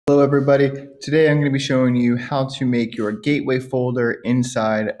Hello everybody. Today I'm going to be showing you how to make your Gateway folder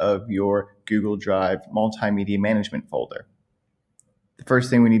inside of your Google Drive multimedia management folder. The first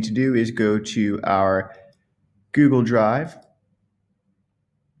thing we need to do is go to our Google Drive.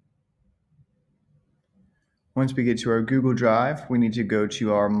 Once we get to our Google Drive, we need to go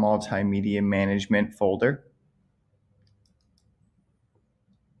to our multimedia management folder.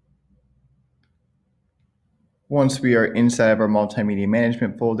 Once we are inside of our multimedia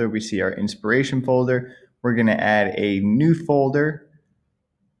management folder, we see our inspiration folder. We're going to add a new folder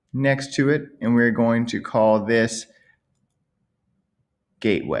next to it, and we're going to call this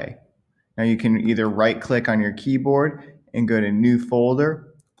Gateway. Now you can either right click on your keyboard and go to new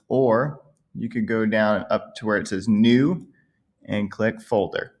folder, or you could go down up to where it says new and click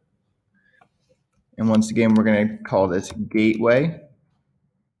folder. And once again, we're going to call this Gateway,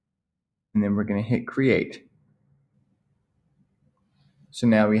 and then we're going to hit create. So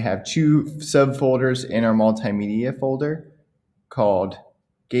now we have two subfolders in our multimedia folder called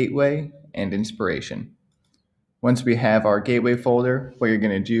Gateway and Inspiration. Once we have our Gateway folder, what you're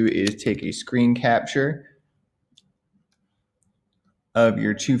going to do is take a screen capture of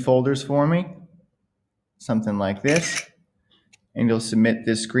your two folders for me, something like this, and you'll submit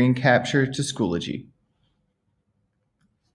this screen capture to Schoology.